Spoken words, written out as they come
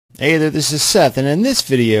Hey there, this is Seth, and in this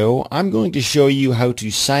video I'm going to show you how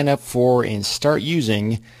to sign up for and start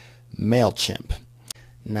using MailChimp.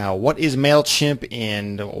 Now, what is MailChimp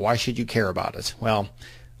and why should you care about it? Well,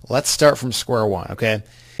 let's start from square one, okay?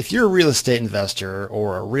 If you're a real estate investor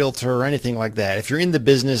or a realtor or anything like that, if you're in the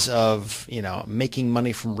business of, making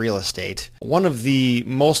money from real estate, one of the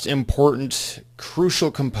most important,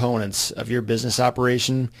 crucial components of your business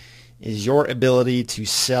operation is your ability to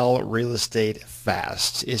sell real estate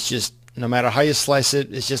fast. It's just, no matter how you slice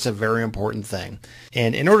it, it's just a very important thing.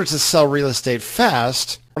 And in order to sell real estate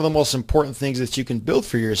fast, one of the most important things that you can build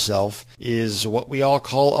for yourself is what we all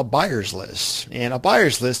call a buyer's list. And a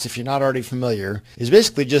buyer's list, if you're not already familiar, is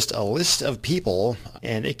basically just a list of people,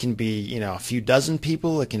 and it can be, a few dozen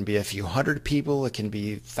people, it can be a few hundred people, it can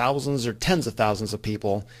be thousands or tens of thousands of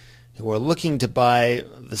people who are looking to buy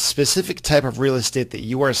the specific type of real estate that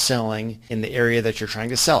you are selling in the area that you're trying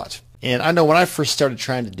to sell it. And I know when I first started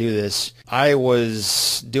trying to do this, I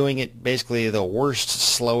was doing it basically the worst,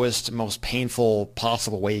 slowest, most painful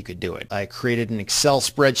possible way you could do it. I created an Excel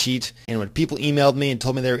spreadsheet, and when people emailed me and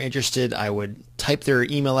told me they were interested, I would type their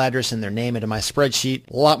email address and their name into my spreadsheet.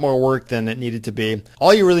 A lot more work than it needed to be.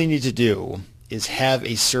 All you really need to do is have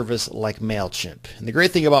a service like MailChimp. And the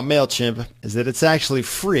great thing about MailChimp is that it's actually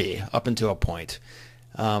free up until a point.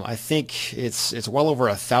 I think it's well over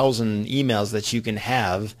 1,000 emails that you can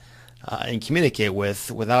have and communicate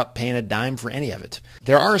with without paying a dime for any of it.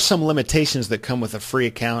 There are some limitations that come with a free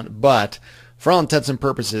account, but for all intents and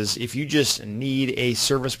purposes, if you just need a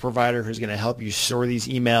service provider who's going to help you store these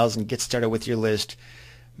emails and get started with your list,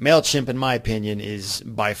 MailChimp, in my opinion, is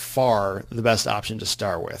by far the best option to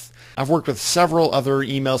start with. I've worked with several other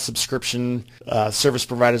email subscription service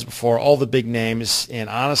providers before, all the big names, and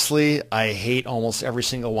honestly, I hate almost every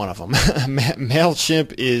single one of them.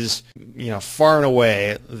 MailChimp is, far and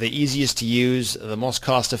away the easiest to use, the most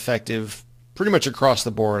cost-effective, pretty much across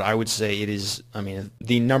the board. I would say it is,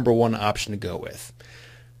 the number one option to go with.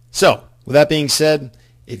 So, with that being said,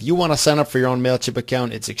 if you want to sign up for your own MailChimp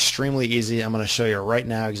account, it's extremely easy. I'm going to show you right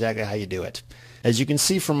now exactly how you do it. As you can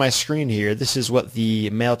see from my screen here, this is what the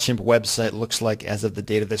MailChimp website looks like as of the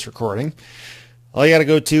date of this recording. All you got to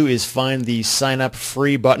go to is find the sign up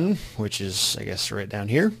free button, which is, I guess, right down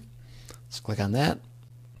here. Let's click on that.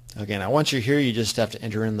 Okay, now once you're here, you just have to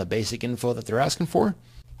enter in the basic info that they're asking for.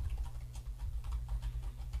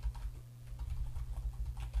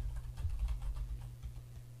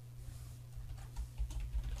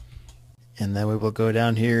 And then we will go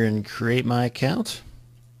down here and create my account.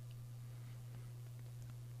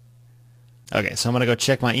 Okay, so I'm going to go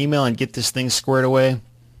check my email and get this thing squared away.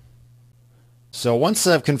 So once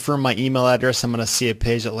I've confirmed my email address, I'm going to see a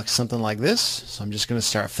page that looks something like this. So I'm just going to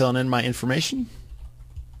start filling in my information.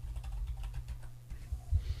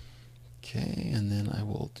 Okay, and then I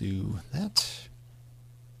will do that.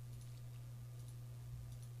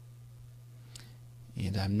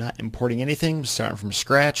 And I'm not importing anything, I'm starting from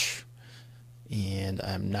scratch. And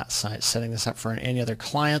I'm not setting this up for any other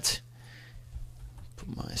client.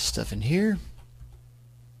 Put my stuff in here.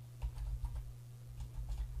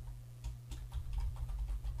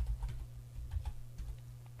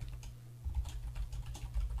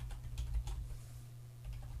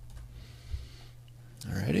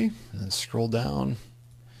 Alrighty, and then scroll down.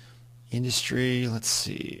 Industry, let's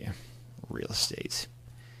see, real estate.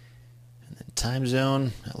 And then time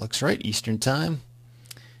zone, that looks right, Eastern time.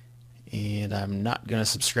 And I'm not going to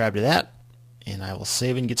subscribe to that, and I will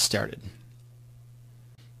save and get started.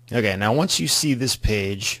 Okay, now once you see this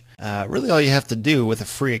page, really all you have to do with a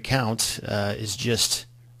free account is just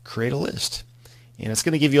create a list. And it's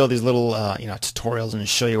going to give you all these little tutorials and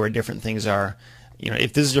show you where different things are.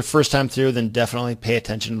 If this is your first time through, then definitely pay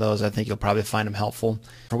attention to those. I think you'll probably find them helpful.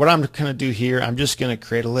 For what I'm going to do here, I'm just going to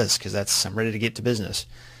create a list because I'm ready to get to business.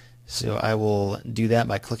 So I will do that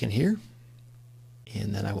by clicking here.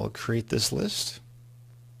 And then I will create this list.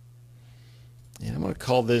 And I'm going to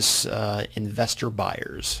call this investor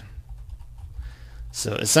buyers.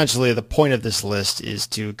 So essentially the point of this list is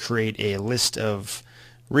to create a list of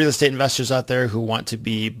real estate investors out there who want to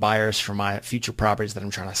be buyers for my future properties that I'm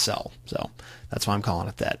trying to sell. So that's why I'm calling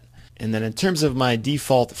it that. And then in terms of my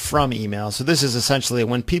default from email, so this is essentially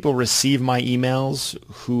when people receive my emails,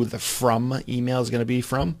 who the from email is going to be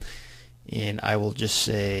from. And I will just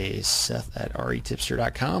say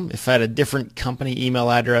Seth@REtipster.com. If I had a different company email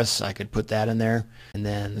address, I could put that in there. And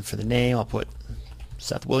then for the name, I'll put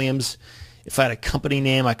Seth Williams. If I had a company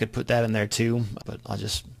name, I could put that in there too, but I'll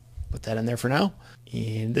just put that in there for now.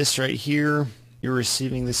 And this right here, you're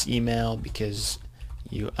receiving this email because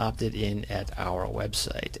you opted in at our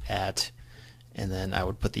website at and then I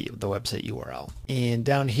would put the website URL. And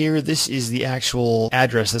down here, this is the actual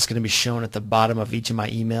address that's going to be shown at the bottom of each of my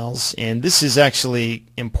emails. And this is actually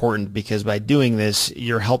important because by doing this,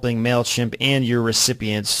 you're helping MailChimp and your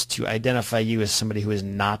recipients to identify you as somebody who is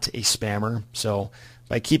not a spammer. So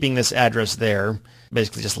by keeping this address there,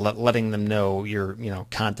 basically just letting them know your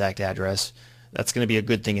contact address, that's going to be a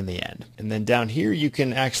good thing in the end. And then down here, you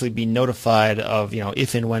can actually be notified of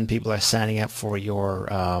if and when people are signing up for your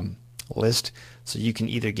list. So you can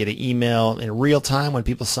either get an email in real time when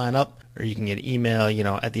people sign up, or you can get an email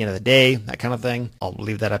at the end of the day, that kind of thing. I'll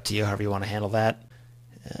leave that up to you, however you want to handle that.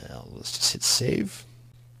 Let's just hit save.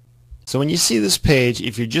 So when you see this page,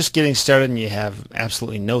 if you're just getting started and you have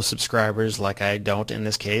absolutely no subscribers, like I don't in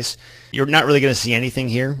this case, you're not really going to see anything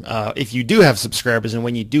here. If you do have subscribers, and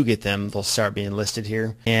when you do get them, they'll start being listed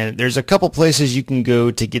here. And there's a couple places you can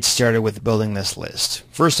go to get started with building this list.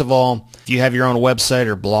 First of all, if you have your own website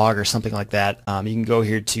or blog or something like that, you can go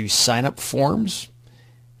here to Signup Forms.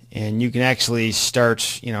 And you can actually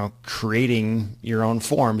start, creating your own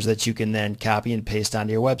forms that you can then copy and paste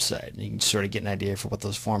onto your website. And you can sort of get an idea for what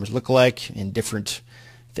those forms look like and different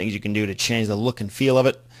things you can do to change the look and feel of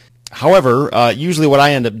it. However, usually what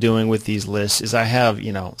I end up doing with these lists is I have,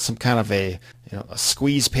 some kind of a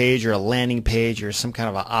squeeze page or a landing page or some kind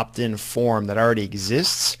of an opt-in form that already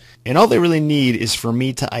exists. And all they really need is for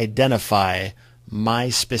me to identify my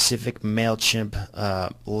specific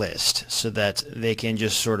MailChimp list so that they can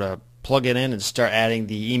just sort of plug it in and start adding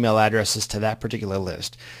the email addresses to that particular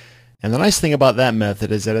list. And the nice thing about that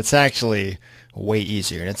method is that it's actually way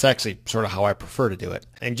easier, and it's actually sort of how I prefer to do it.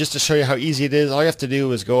 And just to show you how easy it is, all you have to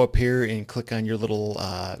do is go up here and click on your little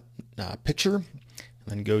picture, and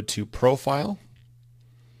then go to Profile,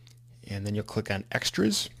 and then you'll click on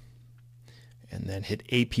Extras, and then hit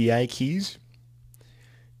API Keys.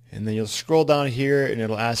 And then you'll scroll down here and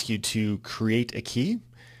it'll ask you to create a key.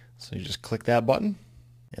 So you just click that button.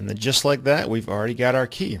 And then just like that, we've already got our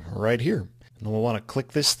key right here. And then we'll want to click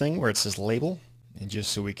this thing where it says label. And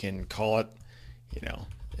just so we can call it,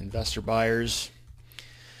 investor buyers.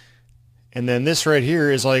 And then this right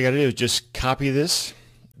here is all you got to do is just copy this.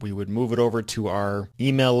 We would move it over to our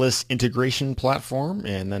email list integration platform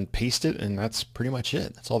and then paste it. And that's pretty much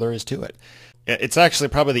it. That's all there is to it. It's actually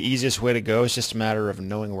probably the easiest way to go. It's just a matter of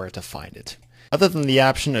knowing where to find it. Other than the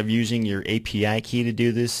option of using your API key to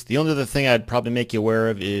do this, the only other thing I'd probably make you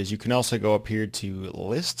aware of is you can also go up here to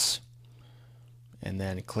Lists and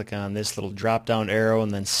then click on this little drop down arrow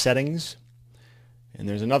and then Settings. And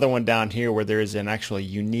there's another one down here where there is an actual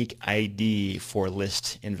unique ID for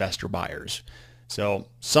list investor buyers. So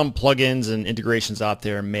some plugins and integrations out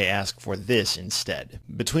there may ask for this instead.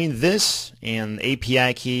 Between this and the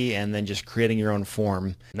API key and then just creating your own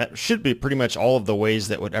form, that should be pretty much all of the ways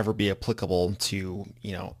that would ever be applicable to,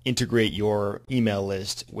 integrate your email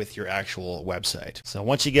list with your actual website. So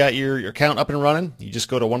once you got your account up and running, you just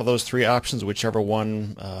go to one of those three options, whichever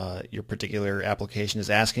one your particular application is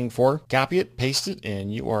asking for. Copy it, paste it,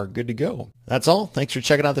 and you are good to go. That's all. Thanks for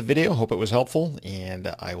checking out the video. Hope it was helpful,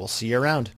 and I will see you around.